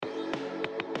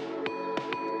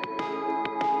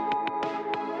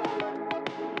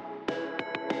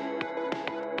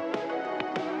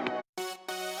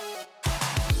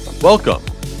Welcome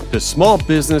to Small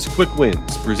Business Quick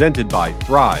Wins, presented by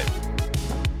Thrive.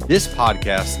 This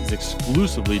podcast is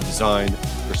exclusively designed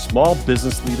for small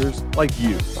business leaders like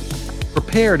you.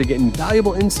 Prepare to get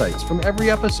invaluable insights from every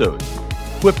episode,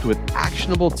 equipped with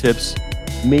actionable tips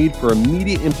made for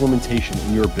immediate implementation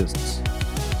in your business.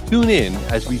 Tune in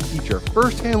as we feature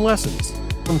firsthand lessons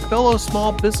from fellow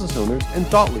small business owners and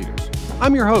thought leaders.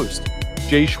 I'm your host,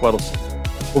 Jay Schwedelson.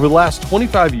 Over the last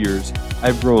 25 years,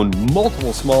 I've grown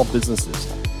multiple small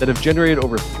businesses that have generated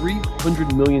over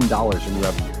 $300 million in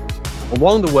revenue.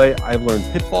 Along the way, I've learned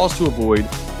pitfalls to avoid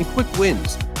and quick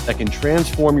wins that can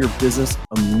transform your business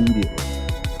immediately.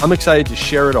 I'm excited to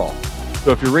share it all. So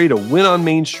if you're ready to win on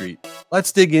Main Street,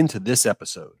 let's dig into this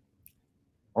episode.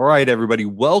 All right, everybody,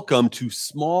 welcome to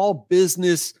Small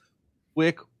Business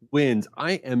Quick Wins.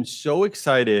 I am so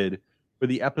excited for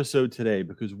the episode today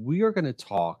because we are going to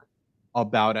talk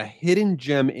about a hidden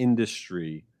gem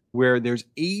industry where there's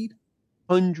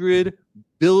 $800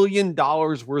 billion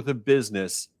worth of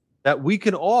business that we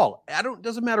can all,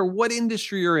 doesn't matter what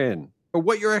industry you're in or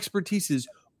what your expertise is,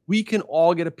 we can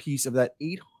all get a piece of that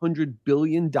 $800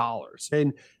 billion.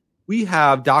 And we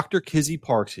have Dr. Kizzy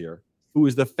Parks here, who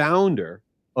is the founder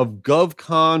of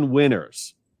GovCon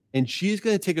Winners. And she's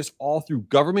going to take us all through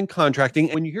government contracting.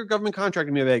 And when you hear government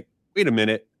contracting, you're like, wait a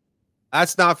minute,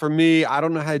 that's not for me. I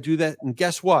don't know how to do that. And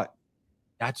guess what?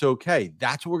 That's okay.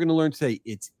 That's what we're going to learn today.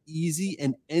 It's easy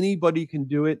and anybody can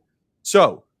do it.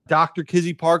 So, Dr.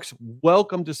 Kizzy Parks,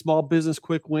 welcome to Small Business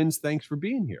Quick Wins. Thanks for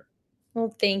being here.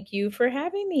 Well, thank you for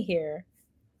having me here.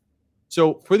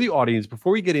 So for the audience,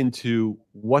 before we get into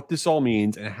what this all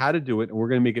means and how to do it, and we're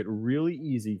going to make it really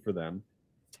easy for them,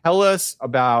 tell us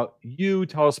about you,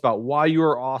 tell us about why you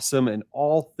are awesome and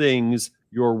all things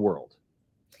your world.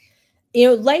 You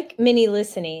know, like many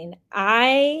listening,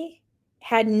 I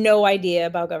had no idea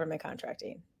about government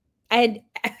contracting. I had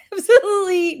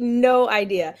absolutely no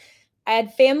idea. I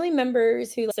had family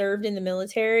members who served in the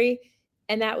military,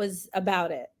 and that was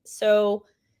about it. So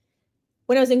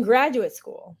when I was in graduate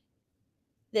school,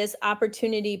 this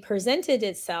opportunity presented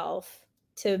itself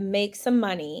to make some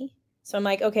money. So I'm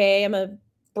like, okay, I'm a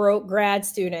broke grad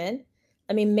student.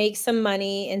 Let me make some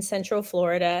money in Central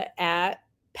Florida at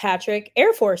Patrick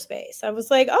Air Force Base. I was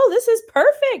like, oh, this is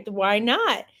perfect. Why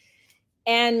not?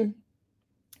 And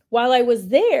while I was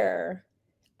there,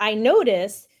 I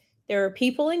noticed there were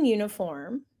people in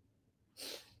uniform.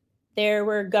 There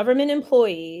were government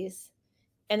employees.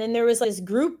 And then there was this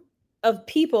group of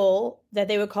people that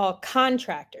they would call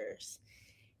contractors.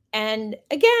 And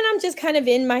again, I'm just kind of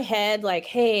in my head like,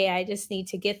 hey, I just need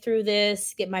to get through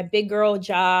this, get my big girl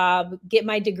job, get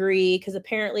my degree. Because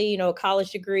apparently, you know, a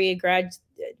college degree,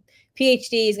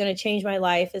 PhD is going to change my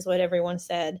life is what everyone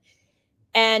said.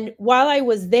 And while I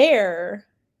was there,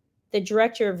 the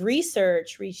director of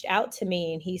research reached out to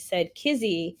me and he said,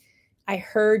 Kizzy, I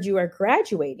heard you are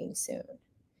graduating soon.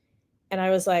 And I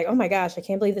was like, oh my gosh, I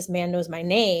can't believe this man knows my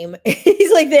name.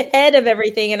 He's like the head of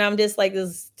everything. And I'm just like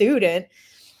this student.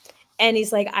 And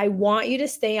he's like, I want you to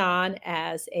stay on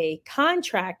as a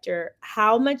contractor.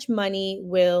 How much money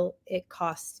will it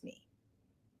cost me?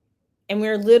 And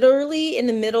we're literally in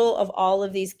the middle of all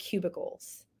of these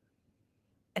cubicles.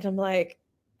 And I'm like,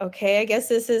 okay, I guess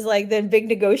this is like the big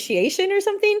negotiation or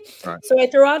something. Right. So I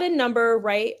throw out a number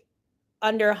right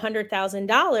under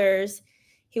 $100,000.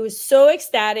 He was so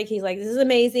ecstatic. He's like, this is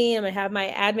amazing. I'm going to have my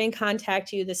admin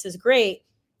contact you. This is great.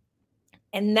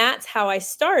 And that's how I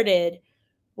started,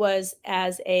 was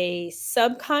as a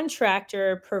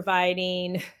subcontractor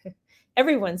providing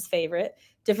everyone's favorite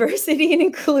diversity and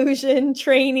inclusion,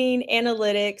 training,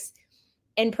 analytics,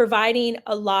 and providing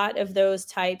a lot of those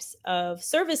types of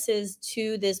services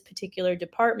to this particular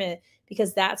department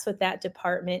because that's what that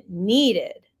department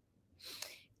needed.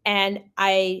 And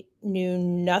I knew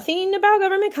nothing about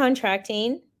government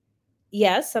contracting.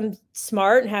 Yes, I'm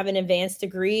smart and have an advanced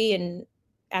degree. And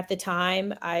at the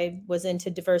time, I was into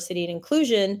diversity and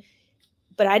inclusion,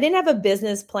 but I didn't have a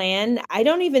business plan. I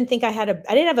don't even think I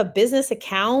didn't have a business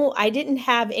account. I didn't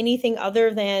have anything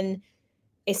other than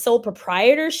a sole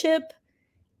proprietorship.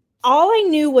 All I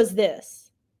knew was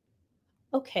this.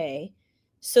 Okay,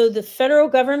 so the federal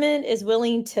government is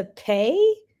willing to pay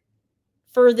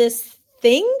for this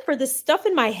thing, for this stuff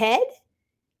in my head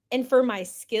and for my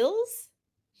skills.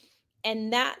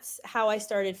 And that's how I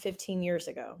started 15 years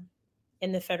ago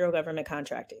in the federal government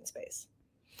contracting space.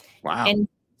 Wow. And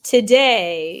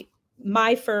today,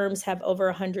 my firms have over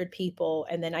 100 people,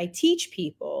 and then I teach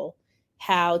people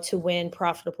how to win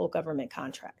profitable government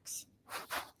contracts.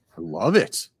 I love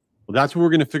it. Well, that's what we're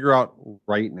going to figure out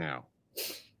right now.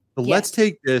 So let's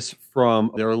take this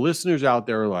from, there are listeners out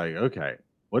there like, okay,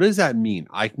 What does that mean?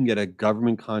 I can get a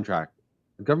government contract.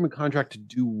 A government contract to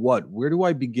do what? Where do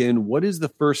I begin? What is the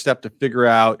first step to figure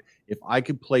out if I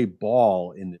could play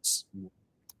ball in this?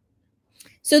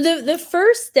 So the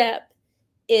first step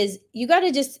is you got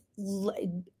to just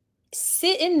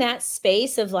sit in that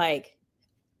space of like,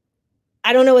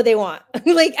 I don't know what they want.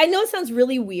 Like, I know it sounds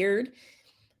really weird,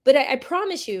 but I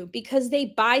promise you, because they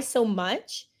buy so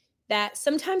much that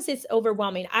sometimes it's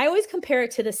overwhelming. I always compare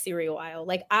it to the cereal aisle.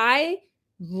 Like, I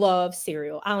love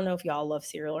cereal. I don't know if y'all love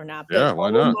cereal or not, but Yeah, why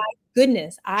not? my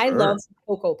goodness, I love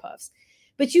Cocoa Puffs.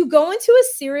 But you go into a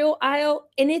cereal aisle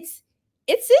and it's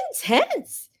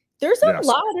intense. There's a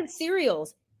lot of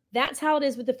cereals. That's how it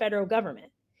is with the federal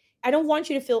government. I don't want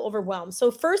you to feel overwhelmed.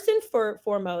 So first and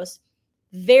foremost,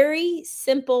 very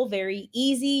simple, very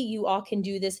easy. You all can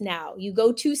do this now. You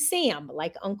go to SAM,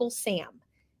 like Uncle Sam,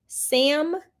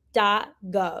 sam.gov.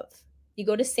 You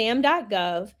go to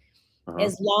sam.gov.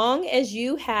 As long as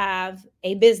you have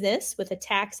a business with a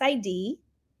tax ID,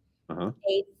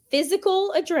 a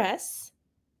physical address,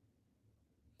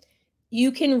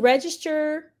 you can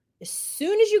register as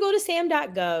soon as you go to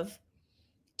sam.gov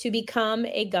to become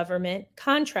a government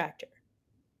contractor.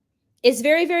 It's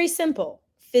very, very simple.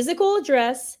 Physical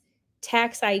address,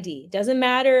 tax ID. Doesn't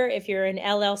matter if you're an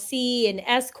LLC, an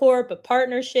S Corp, a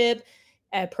partnership,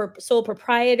 a sole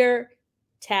proprietor,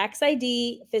 tax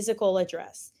ID, physical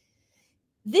address.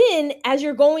 Then as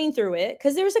you're going through it,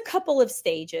 because there's a couple of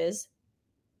stages,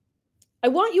 I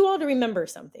want you all to remember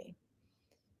something.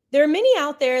 There are many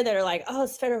out there that are like, oh,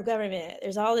 it's federal government.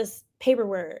 There's all this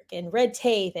paperwork and red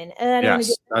tape. And I don't want to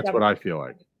get that's what I feel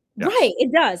like. Yes. Right.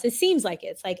 It does. It seems like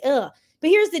it's like, ugh. But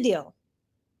here's the deal.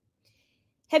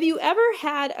 Have you ever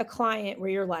had a client where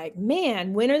you're like,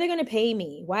 man, when are they going to pay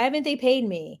me? Why haven't they paid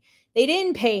me? They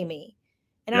didn't pay me.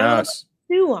 And I want to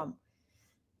sue them.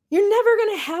 You're never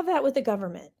going to have that with the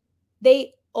government.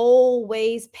 They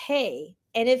always pay.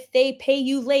 And if they pay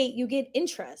you late, you get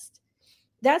interest.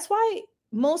 That's why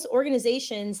most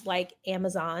organizations like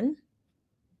Amazon,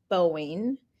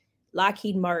 Boeing,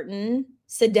 Lockheed Martin,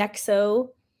 Sodexo,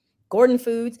 Gordon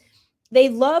Foods, they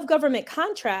love government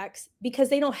contracts because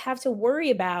they don't have to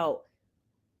worry about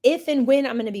if and when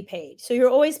I'm going to be paid. So you're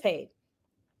always paid.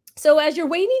 So as you're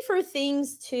waiting for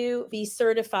things to be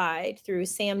certified through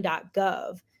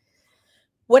sam.gov,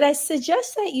 what I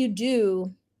suggest that you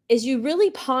do is you really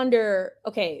ponder,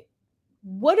 okay,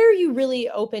 what are you really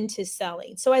open to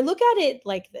selling? So I look at it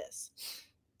like this.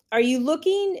 Are you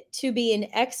looking to be an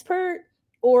expert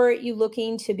or are you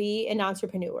looking to be an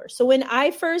entrepreneur? So when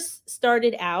I first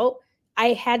started out,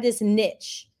 I had this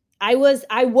niche. I was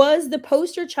the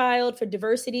poster child for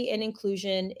diversity and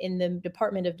inclusion in the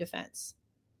Department of Defense.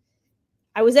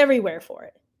 I was everywhere for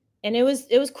it. And it was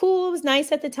cool. It was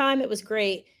nice at the time. It was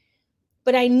great.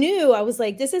 But I knew, I was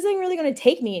like, this isn't really going to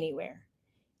take me anywhere.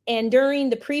 And during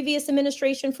the previous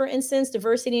administration, for instance,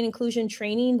 diversity and inclusion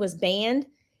training was banned.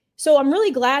 So I'm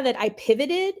really glad that I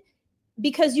pivoted,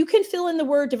 because you can fill in the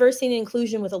word diversity and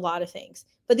inclusion with a lot of things.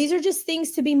 But these are just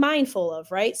things to be mindful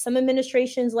of, right? Some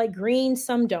administrations like green,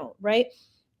 some don't, right?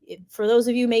 For those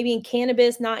of you maybe in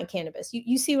cannabis, not in cannabis,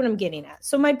 you see what I'm getting at.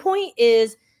 So my point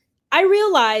is, I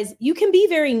realize you can be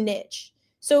very niche.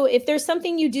 So if there's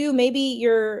something you do, maybe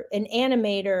you're an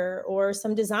animator or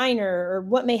some designer or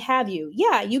what may have you.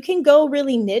 Yeah, you can go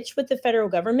really niche with the federal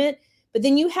government, but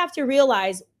then you have to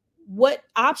realize, what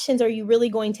options are you really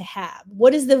going to have?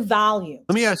 What is the volume?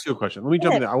 Let me ask you a question. Let me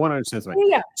jump in there. I want to understand something.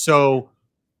 Yeah. So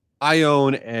I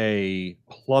own a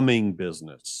plumbing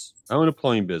business. And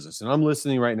I'm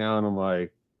listening right now and I'm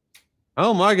like,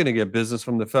 how am I going to get business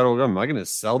from the federal government? Am I going to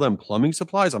sell them plumbing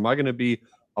supplies? Am I going to be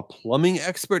a plumbing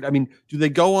expert? I mean, do they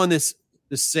go on the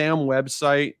SAM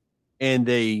website and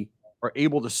they are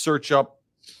able to search up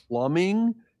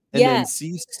plumbing and then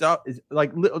see stuff?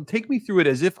 Like, take me through it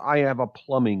as if I have a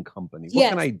plumbing company. What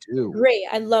can I do? Great.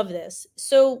 I love this.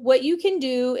 So what you can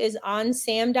do is on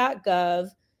sam.gov,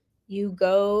 you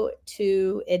go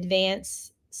to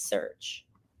advanced search.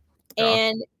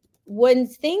 And one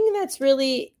thing that's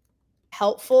really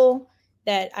helpful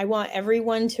that I want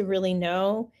everyone to really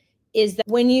know is that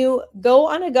when you go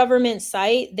on a government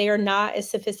site, they are not as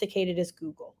sophisticated as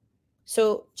Google.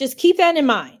 So just keep that in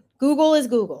mind. Google is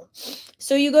Google.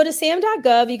 So you go to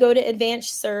sam.gov, you go to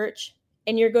advanced search,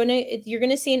 and you're going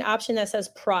to see an option that says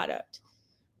product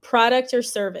or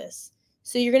service.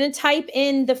 So you're going to type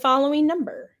in the following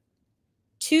number,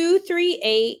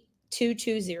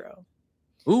 238220.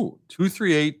 Ooh,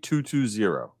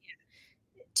 238220.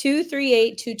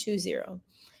 238220.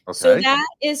 Okay. So that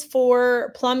is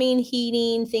for plumbing,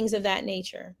 heating, things of that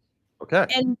nature. Okay.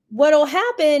 And what will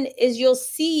happen is you'll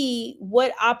see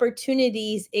what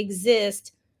opportunities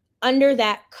exist under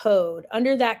that code,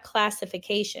 under that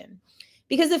classification.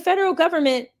 Because the federal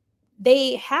government,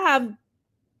 they have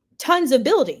tons of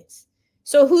buildings.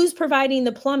 So who's providing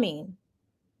the plumbing?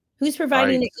 Who's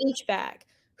providing Right. the HVAC?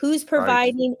 Who's Right.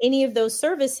 providing any of those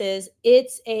services?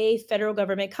 It's a federal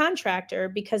government contractor,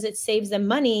 because it saves them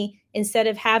money. Instead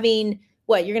of having,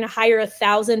 what, you're going to hire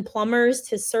 1,000 plumbers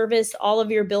to service all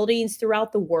of your buildings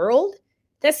throughout the world.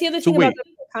 That's the other So thing about wait,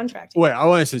 government contracting. wait, I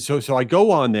want to say, so I go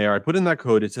on there, I put in that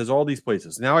code, it says all these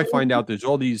places. Now I find out there's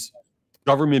all these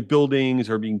government buildings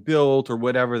are being built or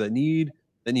whatever that need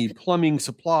plumbing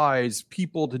supplies,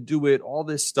 people to do it, all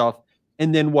this stuff.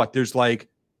 And then what? There's like,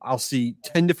 I'll see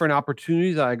 10 different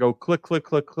opportunities. And I go click, click,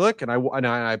 click, click, and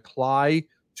I apply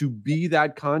to be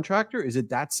that contractor. Is it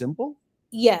that simple?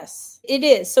 Yes, it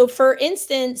is. So for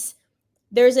instance,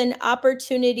 there's an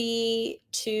opportunity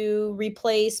to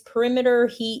replace perimeter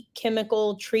heat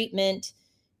chemical treatment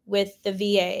with the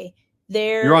VA.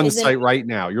 You're on the site right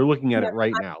now. You're looking at it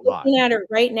right I'm now, looking live. at it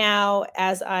right now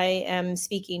as I am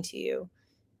speaking to you.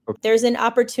 Okay. There's an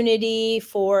opportunity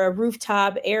for a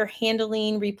rooftop air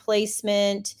handling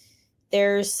replacement.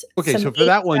 There's Okay, so for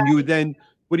that one, you then,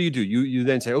 what do? You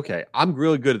then say, okay, I'm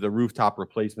really good at the rooftop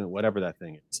replacement, whatever that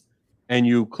thing is. And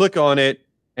you click on it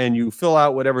and you fill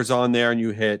out whatever's on there and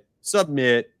you hit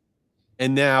submit.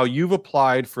 And now you've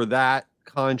applied for that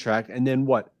contract. And then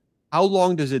what? How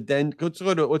long does it then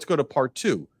let's go to part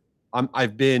two.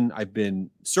 I've been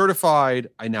certified.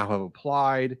 I now have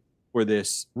applied for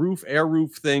this air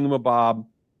roof thingamabob.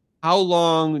 How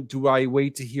long do I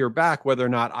wait to hear back whether or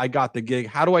not I got the gig?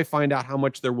 How do I find out how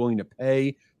much they're willing to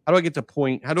pay? How do I get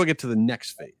to the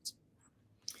next phase?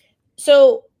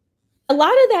 So a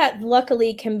lot of that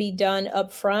luckily can be done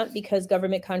up front, because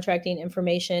government contracting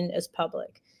information is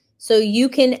public. So you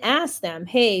can ask them,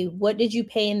 hey, what did you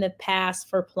pay in the past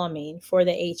for plumbing, for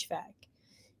the HVAC?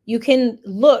 You can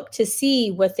look to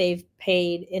see what they've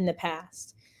paid in the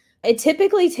past. It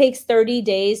typically takes 30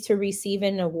 days to receive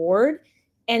an award.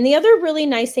 And the other really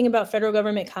nice thing about federal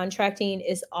government contracting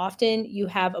is often you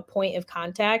have a point of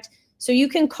contact. So you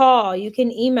can call, you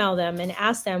can email them and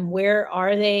ask them, where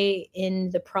are they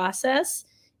in the process,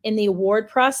 in the award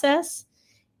process?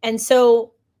 And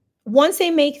so once they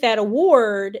make that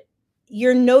award,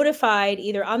 you're notified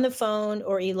either on the phone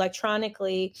or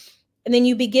electronically, and then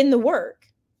you begin the work.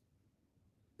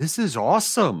 This is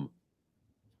awesome.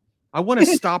 I want to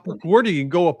stop recording and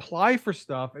go apply for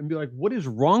stuff and be like, what is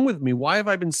wrong with me? Why have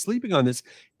I been sleeping on this?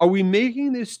 Are we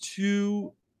making this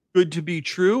too good to be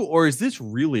true? Or is this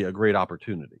really a great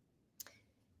opportunity?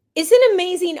 It's an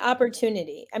amazing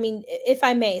opportunity. I mean, if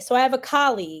I may. So I have a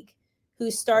colleague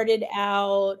who started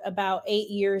out about 8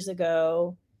 years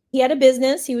ago. He had a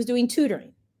business. He was doing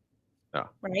tutoring. Yeah.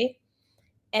 Right.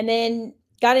 And then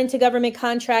got into government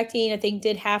contracting. I think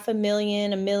did $500,000,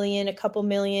 $1 million, a couple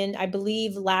million. I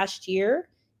believe last year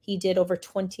he did over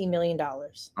 $20 million.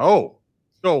 Oh,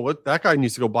 so that guy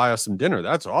needs to go buy us some dinner.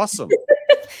 That's awesome.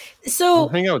 So I'll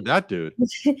hang out with that dude.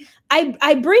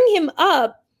 I bring him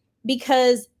up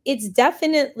because it's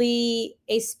definitely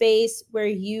a space where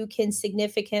you can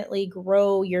significantly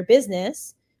grow your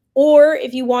business. Or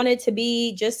if you want it to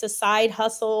be just a side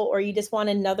hustle, or you just want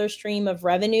another stream of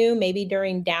revenue, maybe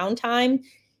during downtime,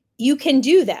 you can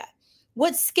do that.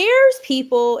 What scares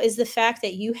people is the fact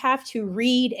that you have to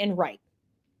read and write.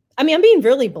 I mean, I'm being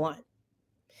really blunt,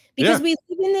 because we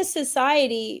live in this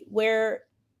society where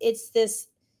there's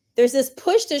this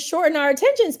push to shorten our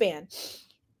attention span.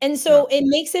 And so it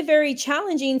makes it very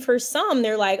challenging for some.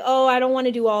 They're like, oh, I don't want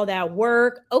to do all that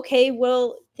work. Okay,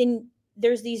 well, then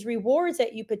there's these rewards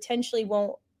that you potentially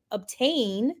won't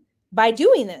obtain by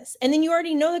doing this. And then you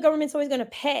already know the government's always going to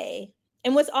pay.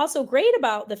 And what's also great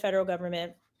about the federal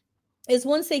government is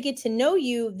once they get to know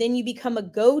you, then you become a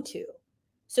go-to.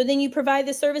 So then you provide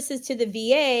the services to the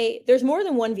VA. There's more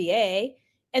than one VA.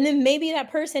 And then maybe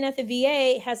that person at the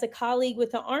VA has a colleague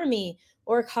with the Army,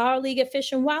 or a colleague at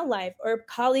Fish and Wildlife, or a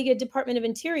colleague at Department of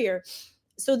Interior.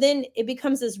 So then it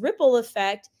becomes this ripple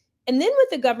effect. And then with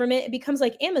the government, it becomes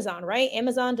like Amazon, right?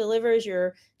 Amazon delivers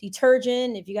your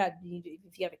detergent. If you have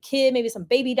a kid, maybe some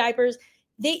baby diapers,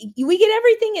 we get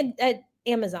everything at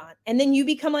Amazon. And then you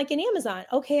become like an Amazon.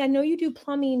 Okay, I know you do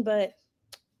plumbing, but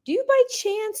do you by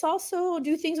chance also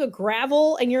do things with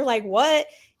gravel? And you're like, what?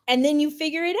 And then you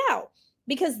figure it out,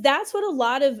 because that's what a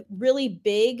lot of really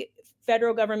big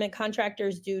federal government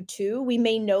contractors do too. We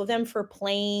may know them for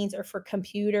planes or for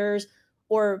computers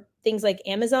or things like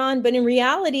Amazon, but in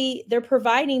reality, they're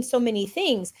providing so many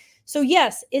things. So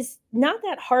yes, it's not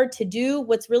that hard to do.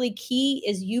 What's really key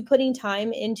is you putting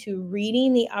time into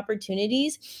reading the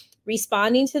opportunities,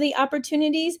 responding to the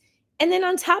opportunities. And then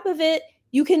on top of it,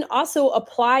 you can also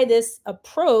apply this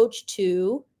approach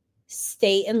to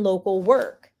state and local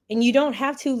work. And you don't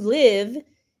have to live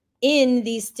in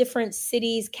these different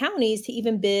cities, counties to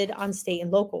even bid on state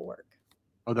and local work.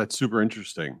 Oh, that's super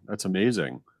interesting. That's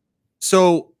amazing.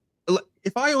 So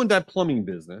if I owned that plumbing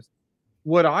business,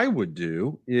 what I would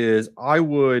do is I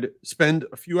would spend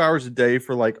a few hours a day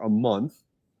for like a month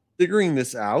figuring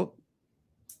this out.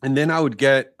 And then I would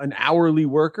get an hourly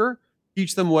worker,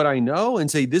 teach them what I know,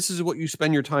 and say, this is what you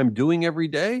spend your time doing every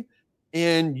day.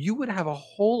 And you would have a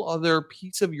whole other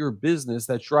piece of your business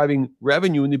that's driving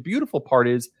revenue. And the beautiful part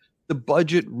is the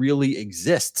budget really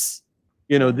exists.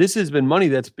 This has been money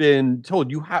that's been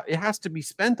told it has to be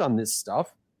spent on this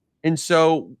stuff. And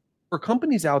so for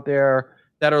companies out there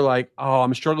that are like, oh,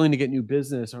 I'm struggling to get new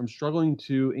business, or I'm struggling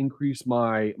to increase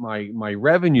my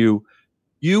revenue,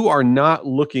 you are not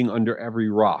looking under every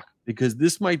rock, because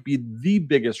this might be the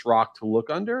biggest rock to look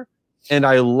under. And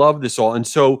I love this all. And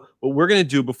so what we're going to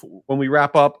do when we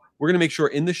wrap up, we're going to make sure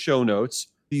in the show notes,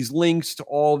 these links to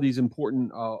all these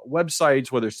important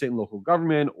websites, whether state and local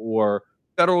government or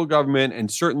federal government, and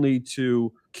certainly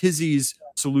to Kizzy's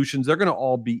solutions, they're going to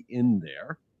all be in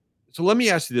there. So let me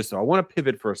ask you this, though. I want to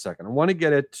pivot for a second. I want to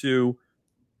get it to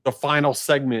the final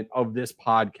segment of this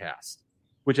podcast,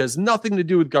 which has nothing to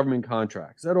do with government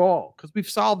contracts at all, because we've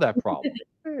solved that problem.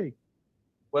 Hey,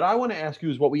 what I want to ask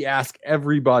you is what we ask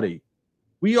everybody.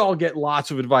 We all get lots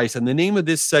of advice, and the name of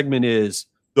this segment is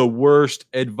The Worst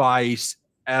Advice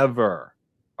Ever.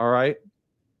 All right?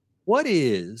 What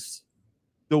is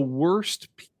the worst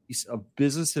piece of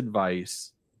business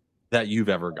advice that you've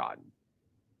ever gotten?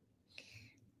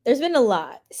 There's been a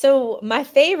lot. So my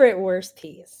favorite worst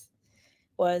piece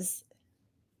was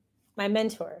my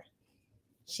mentor.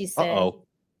 She said,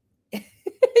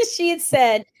 she had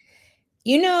said,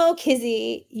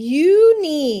 Kizzy, you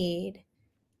need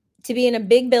to be in a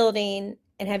big building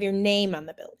and have your name on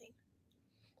the building.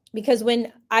 Because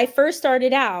when I first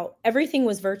started out, everything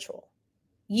was virtual.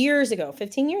 Years ago,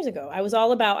 15 years ago, I was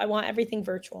all about, I want everything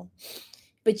virtual.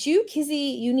 But you, Kizzy,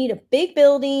 you need a big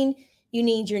building. You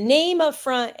need your name up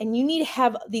front, and you need to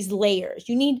have these layers.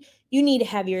 You need to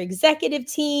have your executive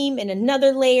team and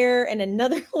another layer and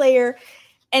another layer.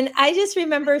 And I just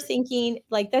remember thinking,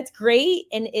 like, that's great.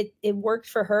 And it worked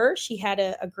for her. She had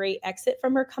a great exit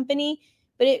from her company,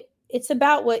 but it's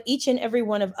about what each and every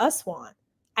one of us want.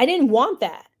 I didn't want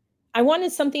that. I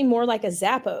wanted something more like a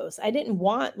Zappos. I didn't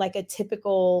want like a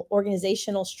typical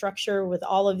organizational structure with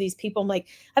all of these people. I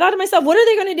thought to myself, what are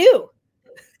they going to do?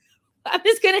 I'm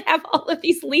just going to have all of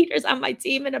these leaders on my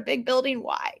team in a big building.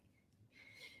 Why?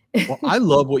 Well, I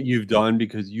love what you've done,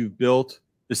 because you've built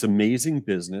this amazing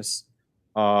business,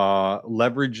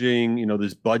 leveraging,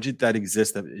 this budget that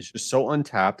exists that is just so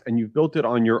untapped, and you've built it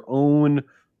on your own,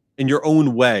 in your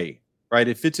own way, right?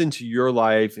 It fits into your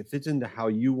life. It fits into how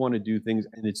you want to do things,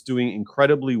 and it's doing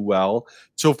incredibly well.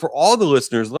 So for all the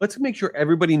listeners, let's make sure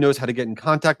everybody knows how to get in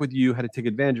contact with you, how to take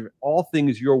advantage of all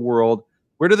things your world.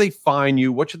 Where do they find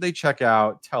you? What should they check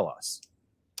out? Tell us.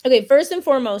 Okay, first and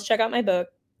foremost, check out my book,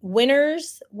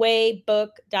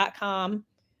 winnerswaybook.com,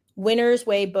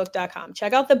 winnerswaybook.com.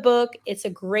 Check out the book. It's a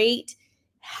great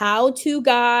how-to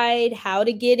guide, how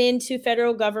to get into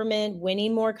federal government,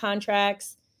 winning more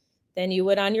contracts than you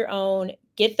would on your own.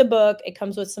 Get the book. It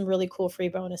comes with some really cool free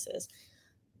bonuses.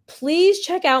 Please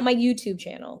check out my YouTube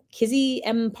channel, Kizzy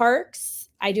M. Parks.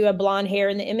 I do have blonde hair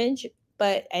in the image,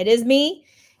 but it is me.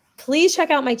 Please check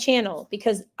out my channel,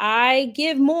 because I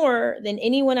give more than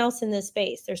anyone else in this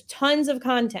space. There's tons of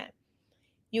content.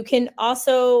 You can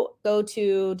also go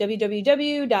to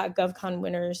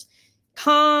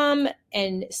www.govconwinners.com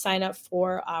and sign up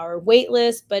for our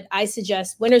waitlist. But I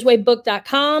suggest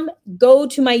winnerswaybook.com. Go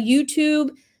to my YouTube.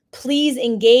 Please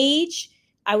engage.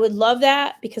 I would love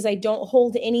that, because I don't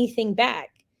hold anything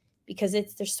back, because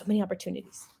there's so many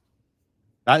opportunities.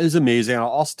 That is amazing. I'll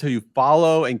also tell you,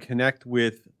 follow and connect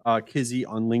with Kizzy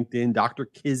on LinkedIn, Dr.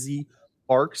 Kizzy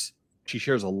Parks. She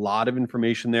shares a lot of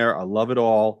information there. I love it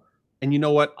all. And you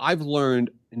know what? I've learned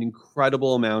an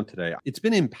incredible amount today. It's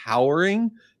been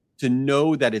empowering to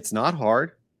know that it's not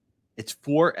hard. It's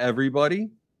for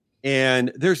everybody.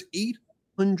 And there's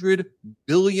 $800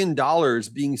 billion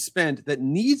being spent that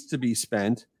needs to be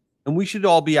spent. And we should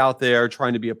all be out there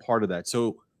trying to be a part of that.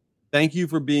 So thank you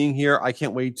for being here. I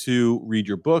can't wait to read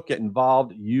your book, get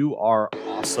involved. You are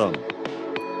awesome.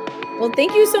 Well,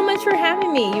 thank you so much for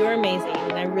having me. You are amazing,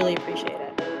 and I really appreciate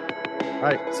it. All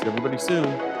right. See everybody soon.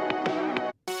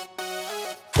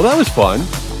 Well, that was fun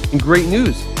and great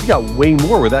news. We got way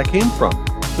more where that came from.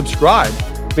 Subscribe.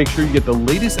 Make sure you get the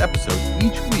latest episodes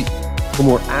each week for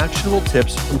more actionable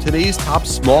tips from today's top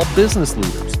small business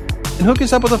leaders. and hook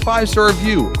us up with a 5-star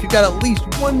review if you've got at least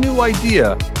one new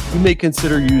idea you may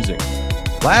consider using.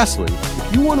 Lastly,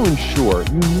 if you want to ensure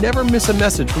you never miss a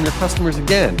message from your customers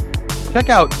again, check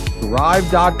out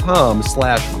thrive.com/wins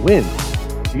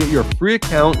to get your free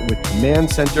account with Command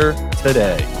Center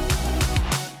today.